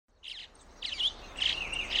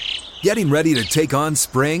Getting ready to take on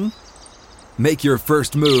spring? Make your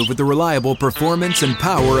first move with the reliable performance and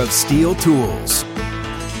power of Steel tools.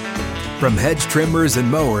 From hedge trimmers and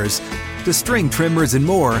mowers to string trimmers and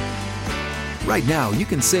more, right now you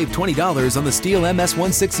can save $20 on the Steel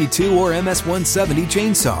MS-162 or MS-170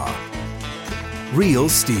 chainsaw. Real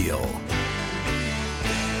Steel.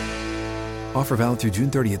 Offer valid through June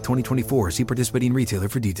 30th, 2024. See participating retailer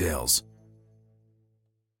for details.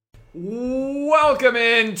 Welcome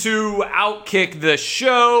into Outkick the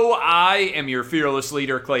Show. I am your fearless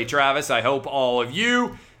leader, Clay Travis. I hope all of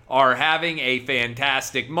you are having a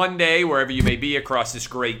fantastic Monday wherever you may be across this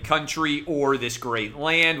great country or this great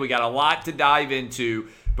land. We got a lot to dive into,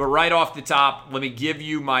 but right off the top, let me give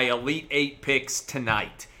you my Elite 8 picks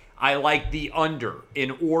tonight. I like the under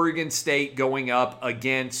in Oregon State going up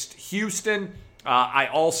against Houston. I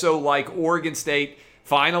also like Oregon State.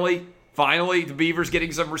 Finally, the Beavers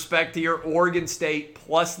getting some respect here. Oregon State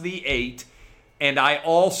plus the 8. And I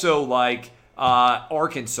also like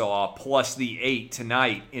Arkansas plus the 8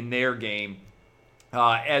 tonight in their game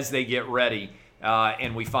as they get ready.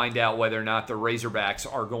 And we find out whether or not the Razorbacks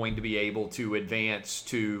are going to be able to advance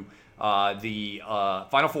to the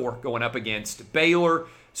Final Four going up against Baylor.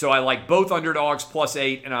 So I like both underdogs plus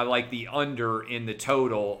 8, and I like the under in the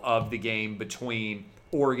total of the game between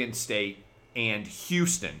Oregon State and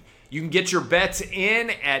Houston. You can get your bets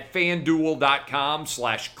in at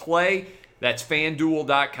FanDuel.com/Clay. That's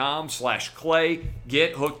FanDuel.com/Clay.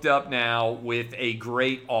 Get hooked up now with a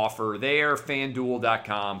great offer there,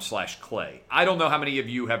 FanDuel.com/Clay. I don't know how many of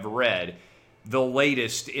you have read the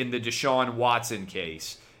latest in the Deshaun Watson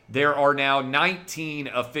case. There are now 19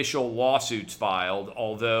 official lawsuits filed,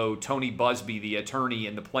 although Tony Busby, the attorney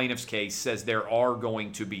in the plaintiff's case, says there are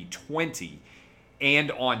going to be 20. And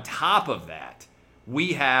on top of that,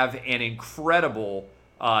 we have an incredible,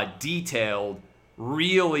 detailed,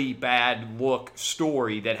 really bad look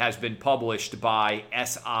story that has been published by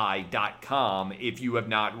SI.com. If you have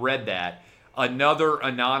not read that, another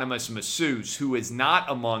anonymous masseuse who is not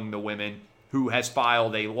among the women who has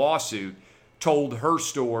filed a lawsuit told her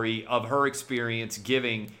story of her experience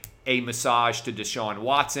giving a massage to Deshaun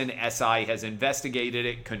Watson. SI has investigated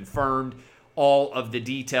it, confirmed all of the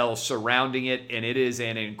details surrounding it, and it is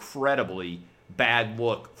an incredibly bad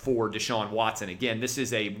look for Deshaun Watson. Again, this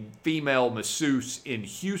is a female masseuse in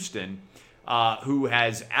Houston who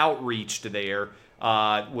has outreached there,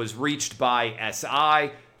 was reached by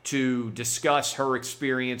SI to discuss her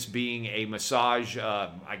experience being a masseuse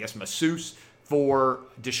for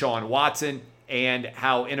Deshaun Watson and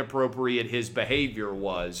how inappropriate his behavior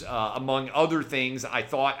was. Among other things, I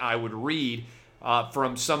thought I would read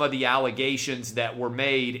from some of the allegations that were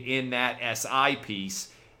made in that SI piece.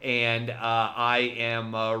 And I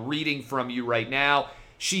am reading from you right now.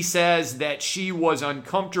 She says that she was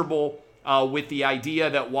uncomfortable with the idea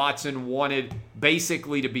that Watson wanted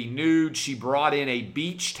basically to be nude. She brought in a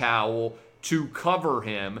beach towel to cover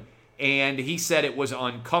him, and he said it was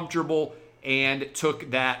uncomfortable and took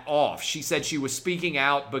that off. She said she was speaking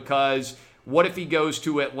out because what if he goes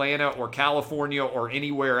to Atlanta or California or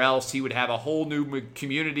anywhere else? He would have a whole new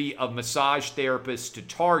community of massage therapists to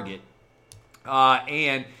target.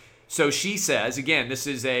 And so she says, again, this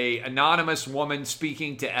is a anonymous woman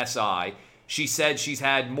speaking to SI. She said she's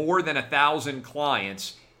had more than 1,000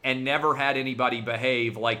 clients and never had anybody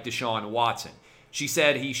behave like Deshaun Watson. She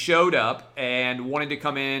said he showed up and wanted to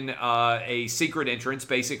come in a secret entrance,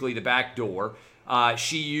 basically the back door.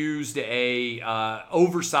 She used a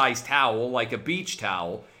oversized towel, like a beach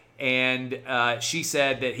towel, and she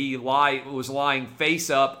said that he was lying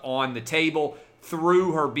face up on the table,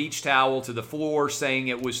 threw her beach towel to the floor, saying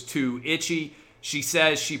it was too itchy. She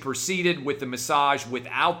says she proceeded with the massage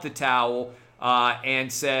without the towel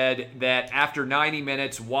and said that after 90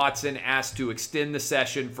 minutes, Watson asked to extend the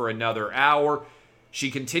session for another hour. She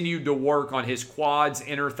continued to work on his quads,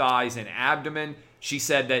 inner thighs, and abdomen. She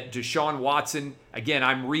said that Deshaun Watson, again,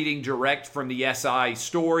 I'm reading direct from the SI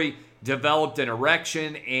story, developed an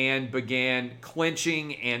erection and began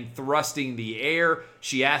clenching and thrusting the air.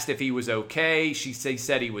 She asked if he was okay. She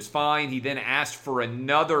said he was fine. He then asked for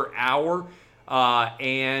another hour.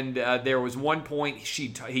 And there was one point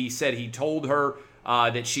he said he told her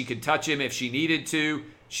that she could touch him if she needed to.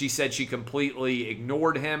 She said she completely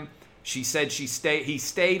ignored him. She said he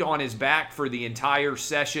stayed on his back for the entire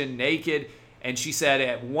session naked. And she said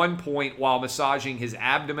at one point while massaging his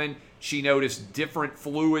abdomen, she noticed different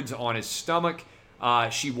fluids on his stomach.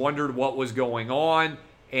 She wondered what was going on.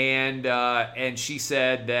 And she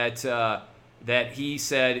said that he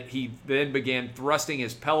said he then began thrusting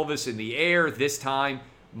his pelvis in the air, this time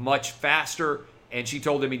much faster, and she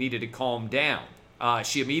told him he needed to calm down.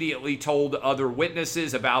 She immediately told other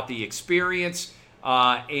witnesses about the experience.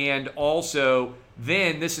 And also,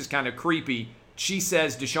 then, this is kind of creepy, she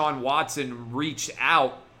says Deshaun Watson reached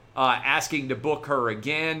out asking to book her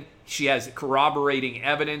again. She has corroborating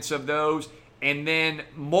evidence of those. And then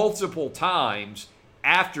multiple times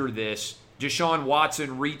after this, Deshaun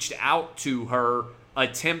Watson reached out to her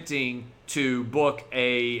attempting to book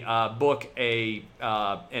an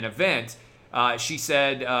event. She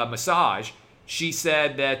said massage. She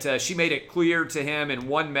said that she made it clear to him in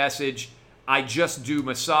one message, I just do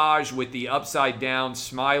massage with the upside down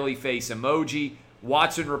smiley face emoji.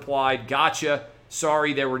 Watson replied, gotcha.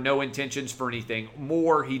 Sorry, there were no intentions for anything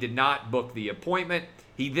more. He did not book the appointment.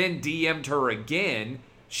 He then DM'd her again.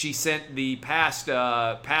 She sent the past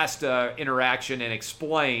interaction and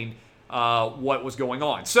explained what was going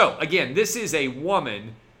on. So, again, this is a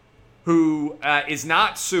woman who is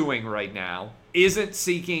not suing right now, isn't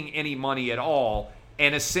seeking any money at all,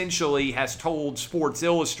 and essentially has told Sports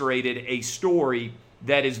Illustrated a story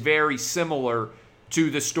that is very similar to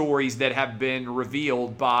the stories that have been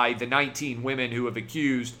revealed by the 19 women who have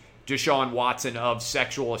accused Deshaun Watson of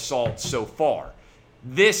sexual assault so far.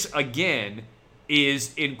 This, again,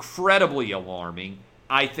 is incredibly alarming,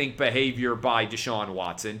 I think, behavior by Deshaun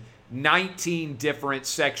Watson. 19 different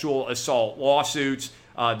sexual assault lawsuits,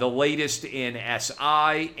 the latest in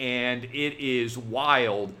SI, and it is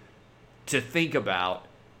wild to think about.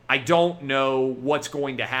 I don't know what's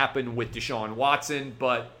going to happen with Deshaun Watson,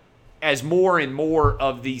 but as more and more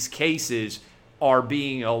of these cases are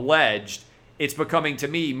being alleged, it's becoming, to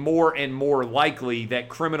me, more and more likely that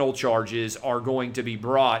criminal charges are going to be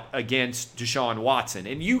brought against Deshaun Watson.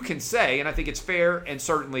 And you can say, and I think it's fair and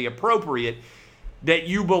certainly appropriate, that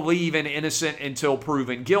you believe in innocent until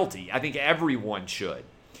proven guilty. I think everyone should.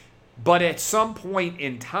 But at some point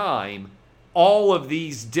in time, all of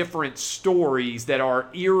these different stories that are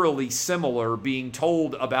eerily similar being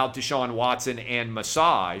told about Deshaun Watson and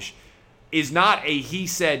massage is not a he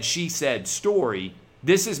said, she said story.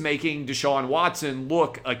 This is making Deshaun Watson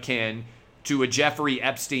look akin to a Jeffrey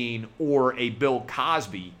Epstein or a Bill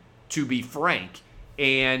Cosby, to be frank.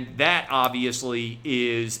 And that obviously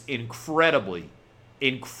is incredibly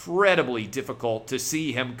difficult to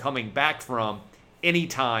see him coming back from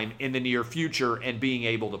anytime in the near future and being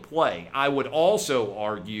able to play. I would also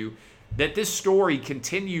argue that this story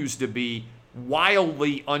continues to be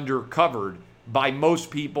wildly undercovered by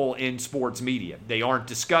most people in sports media. They aren't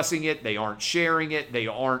discussing it, they aren't sharing it, they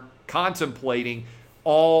aren't contemplating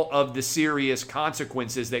all of the serious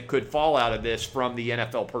consequences that could fall out of this, from the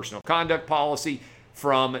NFL personal conduct policy,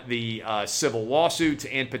 from the civil lawsuits,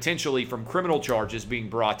 and potentially from criminal charges being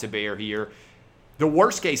brought to bear here. The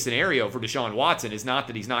worst case scenario for Deshaun Watson is not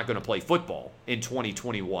that he's not going to play football in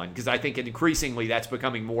 2021, because I think increasingly that's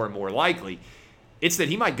becoming more and more likely. It's that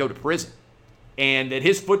he might go to prison, and that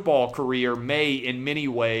his football career may, in many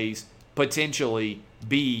ways, potentially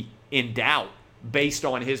be in doubt based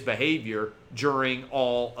on his behavior during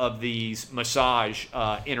all of these massage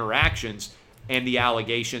interactions and the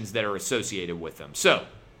allegations that are associated with them. So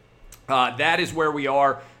that is where we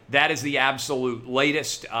are. That is the absolute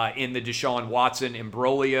latest in the Deshaun Watson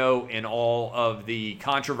imbroglio and all of the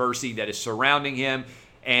controversy that is surrounding him,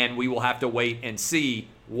 and we will have to wait and see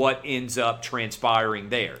what ends up transpiring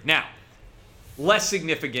there. Now, less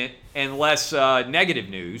significant and less negative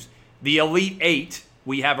news, the Elite Eight.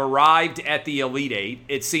 We have arrived at the Elite Eight.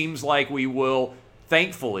 It seems like we will,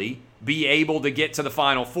 thankfully, be able to get to the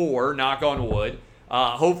Final Four, knock on wood,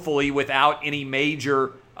 hopefully without any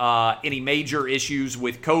major issues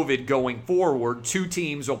with COVID going forward. 2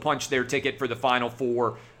 teams will punch their ticket for the Final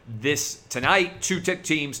Four tonight, 2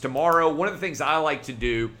 teams tomorrow. One of the things I like to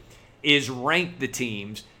do is rank the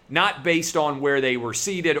teams, not based on where they were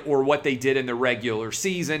seeded or what they did in the regular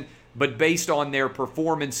season, but based on their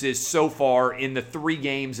performances so far in the 3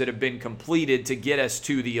 games that have been completed to get us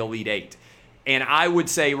to the Elite Eight. And I would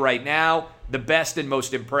say right now, the best and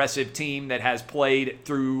most impressive team that has played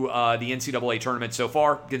through the NCAA tournament so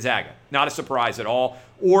far, Gonzaga. Not a surprise at all.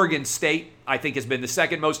 Oregon State, I think, has been the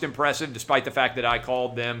second most impressive, despite the fact that I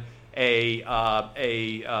called them a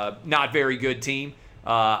not very good team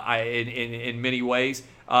in many ways.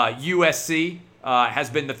 USC has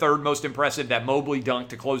been the third most impressive. That Mobley dunk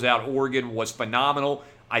to close out Oregon was phenomenal.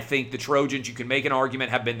 I think the Trojans, you can make an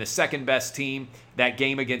argument, have been the second best team. That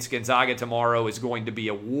game against Gonzaga tomorrow is going to be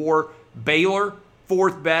a war. Baylor,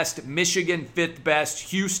 4th best. Michigan, 5th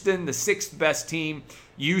best. Houston, the 6th best team.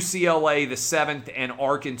 UCLA, the 7th. And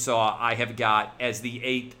Arkansas, I have got as the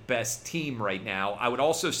 8th best team right now. I would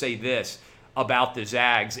also say this about the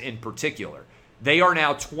Zags in particular. They are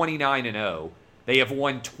now 29-0. They have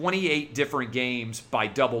won 28 different games by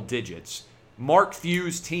double digits. Mark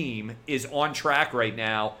Few's team is on track right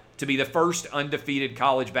now to be the first undefeated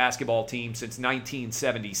college basketball team since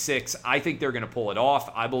 1976. I think they're going to pull it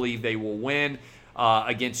off. I believe they will win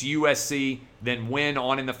against USC, then win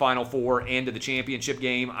on in the Final Four and to the championship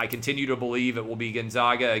game. I continue to believe it will be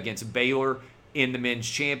Gonzaga against Baylor in the men's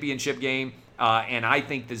championship game. And I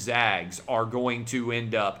think the Zags are going to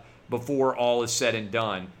end up, before all is said and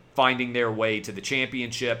done, finding their way to the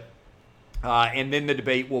championship. And then the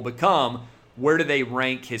debate will become, where do they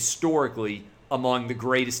rank historically among the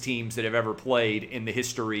greatest teams that have ever played in the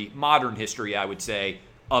history, modern history, I would say,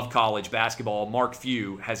 of college basketball? Mark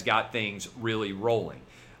Few has got things really rolling.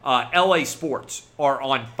 LA sports are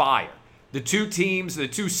on fire. The two teams, the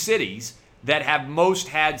two cities that have most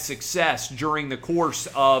had success during the course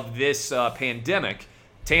of this pandemic,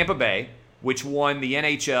 Tampa Bay, which won the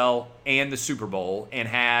NHL and the Super Bowl and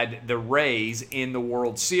had the Rays in the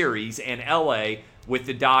World Series, and LA with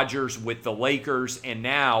the Dodgers, with the Lakers, and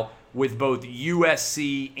now with both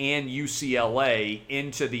USC and UCLA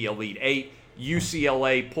into the Elite Eight.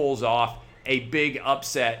 UCLA pulls off a big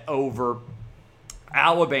upset over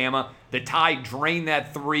Alabama. The Tide drained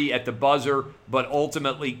that three at the buzzer, but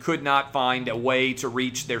ultimately could not find a way to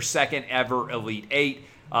reach their second ever Elite Eight.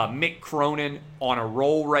 Mick Cronin on a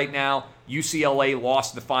roll right now. UCLA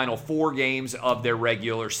lost the final 4 games of their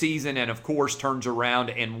regular season and, of course, turns around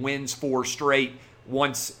and wins 4 straight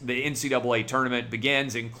once the NCAA tournament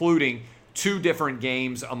begins, including 2 different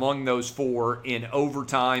games among those 4 in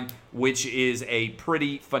overtime, which is a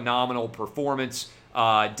pretty phenomenal performance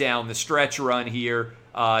down the stretch run here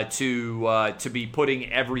to be putting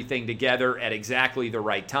everything together at exactly the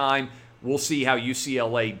right time. We'll see how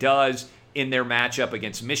UCLA does in their matchup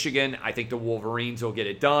against Michigan. I think the Wolverines will get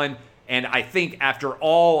it done. And I think after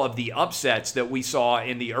all of the upsets that we saw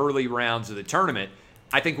in the early rounds of the tournament,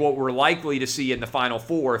 I think what we're likely to see in the Final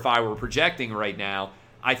Four, if I were projecting right now,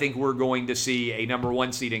 I think we're going to see a number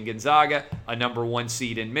 1 seed in Gonzaga, a number 1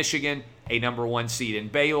 seed in Michigan, a number 1 seed in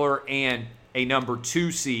Baylor, and a number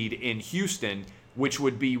 2 seed in Houston, which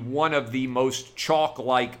would be one of the most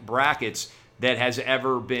chalk-like brackets that has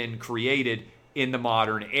ever been created in the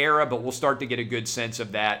modern era. But we'll start to get a good sense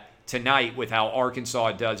of that tonight with how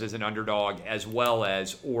Arkansas does as an underdog, as well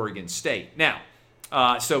as Oregon State. Now,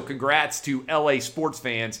 so congrats to LA sports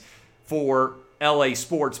fans for LA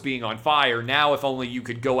sports being on fire. Now, if only you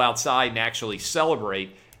could go outside and actually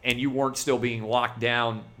celebrate, and you weren't still being locked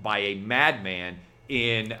down by a madman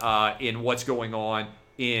in what's going on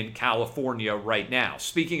in California right now.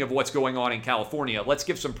 Speaking of what's going on in California, let's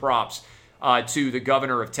give some props to the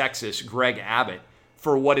governor of Texas, Greg Abbott,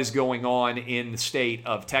 for what is going on in the state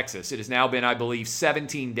of Texas. It has now been, I believe,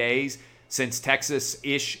 17 days since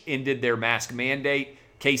Texas-ish ended their mask mandate.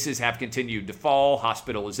 Cases have continued to fall.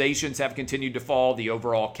 Hospitalizations have continued to fall. The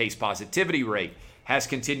overall case positivity rate has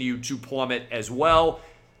continued to plummet as well.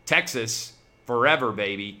 Texas, forever,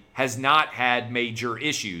 baby, has not had major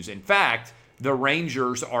issues. In fact, the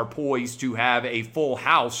Rangers are poised to have a full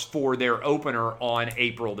house for their opener on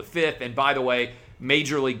April the 5th. And by the way,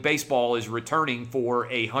 Major League Baseball is returning for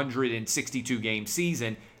a 162-game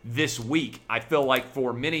season this week. I feel like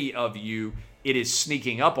for many of you, it is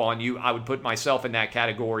sneaking up on you. I would put myself in that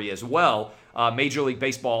category as well. Major League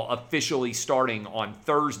Baseball officially starting on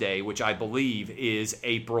Thursday, which I believe is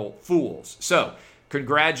April Fool's. So,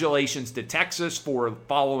 congratulations to Texas for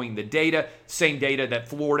following the data, same data that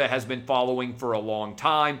Florida has been following for a long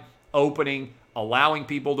time. Opening, allowing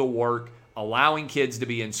people to work, allowing kids to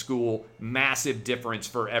be in school, massive difference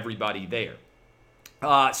for everybody there.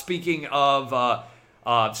 Speaking of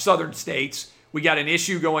southern states, we got an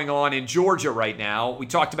issue going on in Georgia right now. We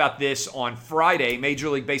talked about this on Friday. Major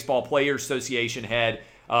League Baseball Players Association head,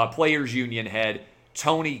 Players Union head,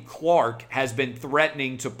 Tony Clark has been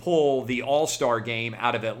threatening to pull the All-Star game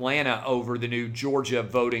out of Atlanta over the new Georgia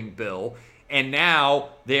voting bill. And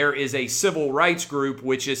now there is a civil rights group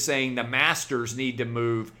which is saying the Masters need to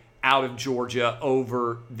move out of Georgia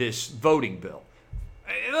over this voting bill.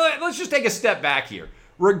 Let's just take a step back here.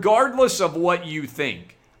 Regardless of what you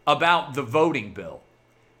think about the voting bill,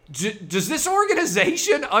 does this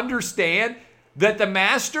organization understand that the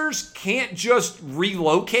Masters can't just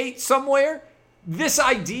relocate somewhere? This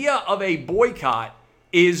idea of a boycott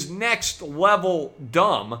is next level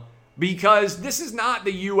dumb, because this is not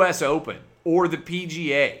the U.S. Open or the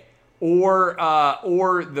PGA or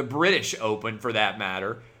the British Open for that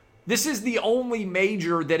matter. This is the only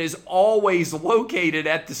major that is always located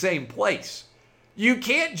at the same place. You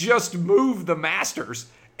can't just move the Masters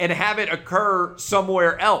and have it occur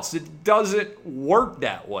somewhere else. It doesn't work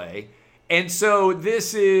that way. And so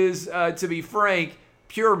this is, to be frank,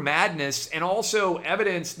 pure madness, and also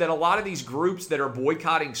evidence that a lot of these groups that are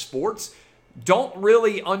boycotting sports don't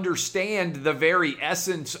really understand the very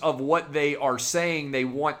essence of what they are saying they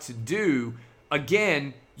want to do.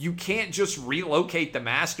 Again, you can't just relocate the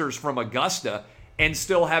Masters from Augusta and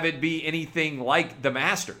still have it be anything like the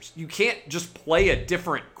Masters. You can't just play a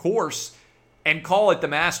different course and call it the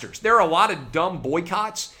Masters. There are a lot of dumb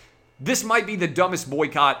boycotts. This might be the dumbest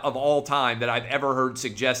boycott of all time that I've ever heard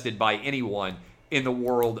suggested by anyone in the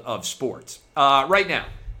world of sports. Right now,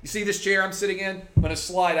 you see this chair I'm sitting in? I'm going to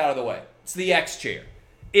slide out of the way. It's the X chair.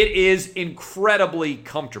 It is incredibly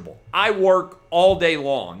comfortable. I work all day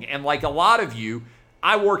long, and like a lot of you,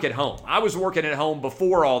 I work at home. I was working at home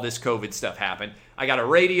before all this COVID stuff happened. I got a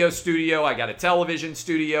radio studio. I got a television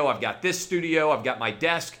studio. I've got this studio. I've got my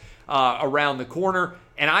desk around the corner.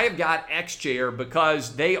 And I have got X-Chair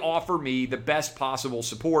because they offer me the best possible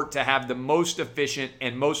support to have the most efficient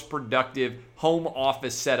and most productive home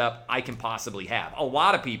office setup I can possibly have. A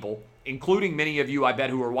lot of people, including many of you, I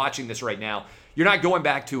bet, who are watching this right now, you're not going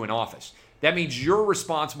back to an office. That means you're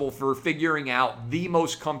responsible for figuring out the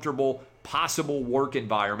most comfortable possible work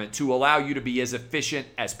environment to allow you to be as efficient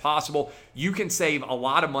as possible. You can save a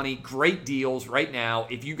lot of money, great deals right now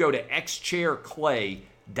if you go to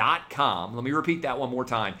xchairclay.com. Let me repeat that one more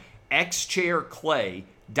time.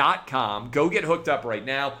 xchairclay.com. Go get hooked up right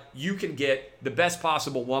now. You can get the best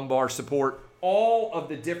possible lumbar support, all of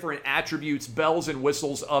the different attributes, bells and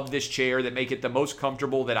whistles of this chair that make it the most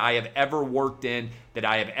comfortable that I have ever worked in, that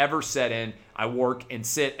I have ever sat in. I work and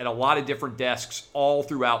sit at a lot of different desks all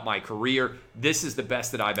throughout my career. This is the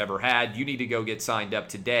best that I've ever had. You need to go get signed up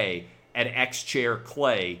today at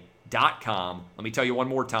xchairclay.com. Let me tell you one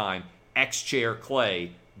more time,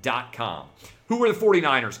 xchairclay.com. Who are the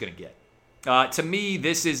 49ers going to get? To me,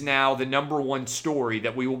 this is now the number one story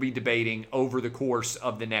that we will be debating over the course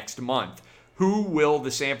of the next month. Who will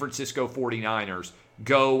the San Francisco 49ers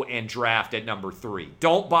go and draft at number 3?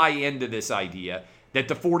 Don't buy into this idea that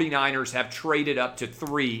the 49ers have traded up to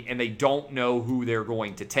 3 and they don't know who they're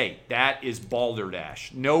going to take. That is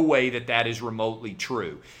balderdash. No way that that is remotely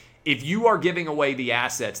true. If you are giving away the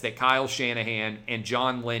assets that Kyle Shanahan and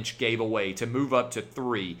John Lynch gave away to move up to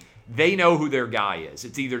 3, they know who their guy is.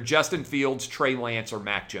 It's either Justin Fields, Trey Lance, or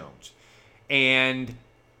Mac Jones. And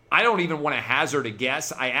I don't even want to hazard a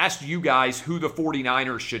guess. I asked you guys who the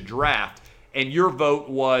 49ers should draft, and your vote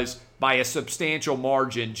was by a substantial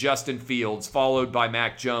margin, Justin Fields, followed by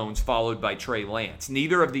Mac Jones, followed by Trey Lance.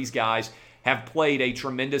 Neither of these guys have played a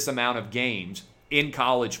tremendous amount of games in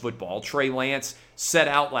college football. Trey Lance set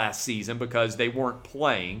out last season because they weren't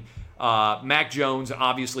playing. Mac Jones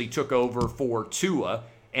obviously took over for Tua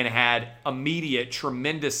and had immediate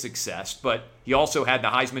tremendous success, but he also had the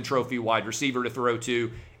Heisman Trophy wide receiver to throw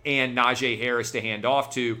to and Najee Harris to hand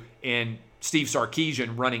off to, and Steve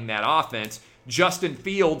Sarkisian running that offense. Justin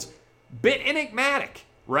Fields, bit enigmatic,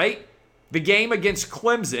 right? The game against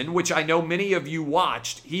Clemson, which I know many of you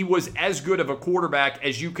watched, he was as good of a quarterback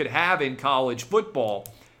as you could have in college football.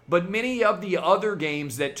 But many of the other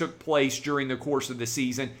games that took place during the course of the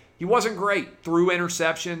season, he wasn't great. Threw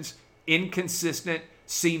interceptions, inconsistent,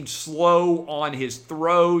 seemed slow on his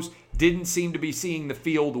throws, didn't seem to be seeing the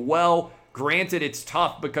field well. Granted, it's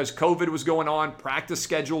tough because COVID was going on, practice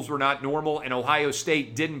schedules were not normal, and Ohio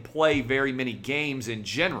State didn't play very many games in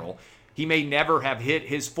general. He may never have hit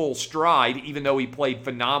his full stride, even though he played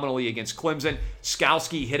phenomenally against Clemson.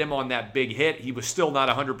 Skalski hit him on that big hit. He was still not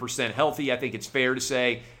 100% healthy, I think it's fair to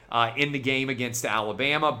say, in the game against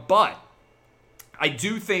Alabama. But I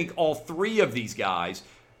do think all 3 of these guys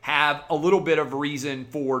have a little bit of reason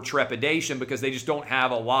for trepidation because they just don't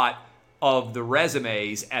have a lot of the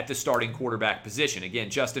resumes at the starting quarterback position.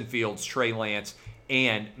 Again, Justin Fields, Trey Lance,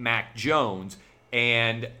 and Mac Jones.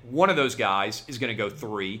 And one of those guys is going to go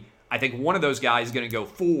 3. I think one of those guys is going to go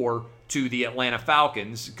 4 to the Atlanta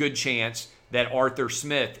Falcons. Good chance that Arthur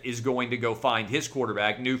Smith is going to go find his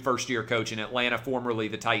quarterback, new first-year coach in Atlanta, formerly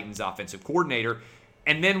the Titans offensive coordinator.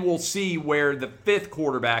 And then we'll see where the 5th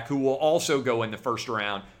quarterback, who will also go in the first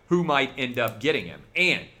round, who might end up getting him.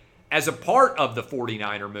 And as a part of the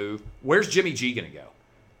 49er move, where's Jimmy G going to go?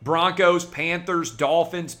 Broncos, Panthers,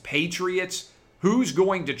 Dolphins, Patriots. Who's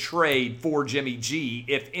going to trade for Jimmy G,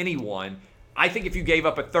 if anyone? I think if you gave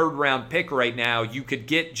up a 3rd-round pick right now, you could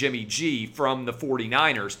get Jimmy G from the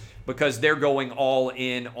 49ers because they're going all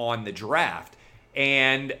in on the draft.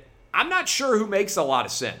 And I'm not sure who makes a lot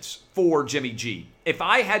of sense for Jimmy G. If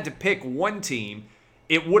I had to pick one team,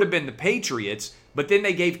 it would have been the Patriots, but then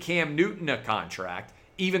they gave Cam Newton a contract.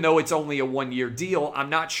 Even though it's only a 1-year deal, I'm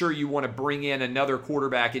not sure you want to bring in another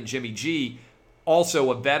quarterback in Jimmy G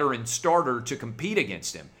also a veteran starter to compete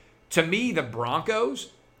against him. To me, the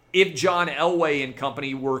Broncos, if John Elway and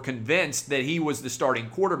company were convinced that he was the starting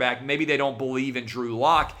quarterback, maybe they don't believe in Drew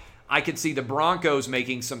Lock, I could see the Broncos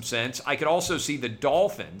making some sense. I could also see the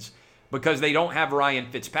Dolphins, because they don't have Ryan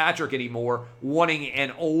Fitzpatrick anymore, wanting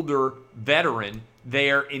an older veteran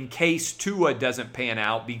there in case Tua doesn't pan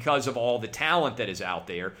out because of all the talent that is out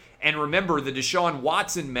there. And remember, the Deshaun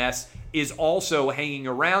Watson mess is also hanging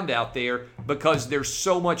around out there because there's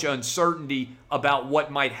so much uncertainty about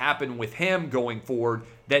what might happen with him going forward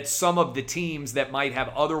that some of the teams that might have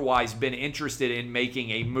otherwise been interested in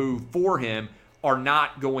making a move for him are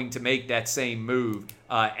not going to make that same move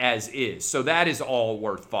as is. So that is all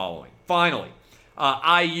worth following. Finally,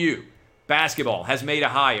 IU basketball has made a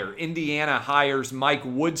hire. Indiana hires Mike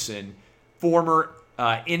Woodson, former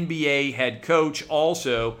NBA head coach,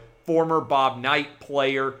 also former Bob Knight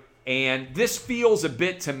player. And this feels a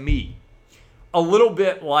bit to me, a little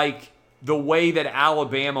bit like the way that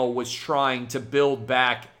Alabama was trying to build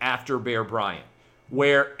back after Bear Bryant,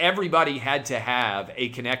 where everybody had to have a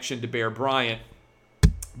connection to Bear Bryant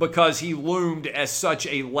because he loomed as such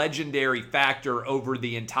a legendary factor over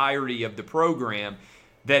the entirety of the program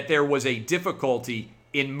that there was a difficulty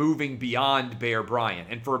in moving beyond Bear Bryant.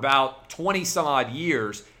 And for about 20 some odd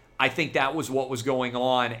years, I think that was what was going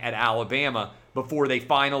on at Alabama before they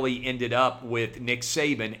finally ended up with Nick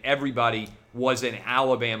Saban. Everybody was an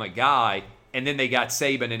Alabama guy, and then they got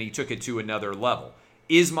Saban and he took it to another level.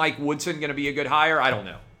 Is Mike Woodson going to be a good hire? I don't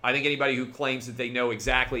know. I think anybody who claims that they know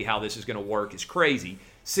exactly how this is going to work is crazy.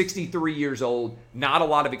 63 years old, not a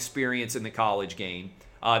lot of experience in the college game.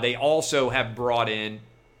 They also have brought in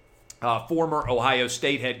former Ohio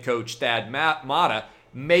State head coach Thad Matta,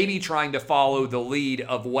 maybe trying to follow the lead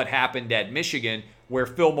of what happened at Michigan, where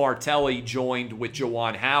Phil Martelli joined with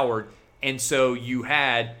Juwan Howard. And so you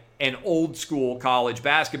had an old school college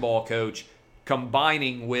basketball coach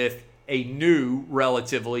combining with a new,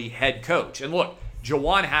 relatively, head coach. And look,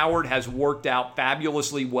 Juwan Howard has worked out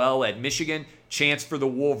fabulously well at Michigan. Chance for the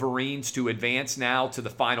Wolverines to advance now to the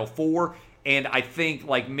Final Four. And I think,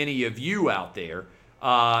 like many of you out there,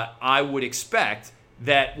 I would expect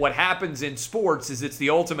that what happens in sports is it's the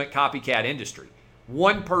ultimate copycat industry.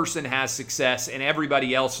 One person has success and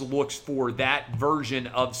everybody else looks for that version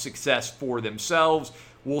of success for themselves.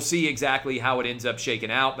 We'll see exactly how it ends up shaking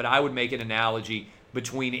out, but I would make an analogy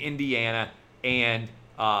between Indiana and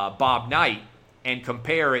Bob Knight and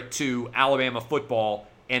compare it to Alabama football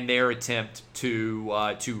and their attempt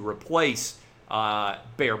to replace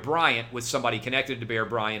Bear Bryant with somebody connected to Bear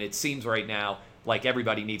Bryant. It seems right now like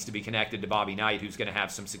everybody needs to be connected to Bobby Knight, who's going to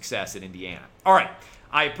have some success at Indiana. All right.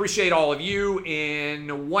 I appreciate all of you. In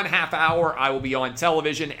 1/2 hour, I will be on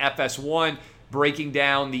television, FS1, breaking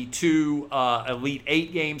down the two Elite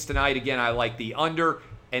Eight games tonight. Again, I like the under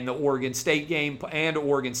and the Oregon State game and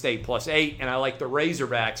Oregon State +8, and I like the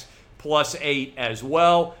Razorbacks +8 as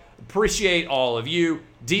well. Appreciate all of you.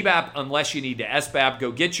 DBAP, unless you need to SBAP,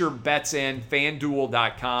 go get your bets in,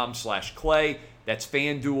 fanduel.com/Clay. That's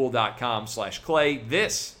fanduel.com/Clay.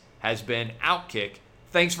 This has been Outkick.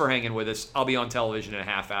 Thanks for hanging with us. I'll be on television in a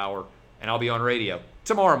half hour, and I'll be on radio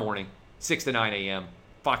tomorrow morning, 6 to 9 a.m.,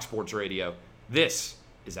 Fox Sports Radio. This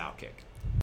is Outkick.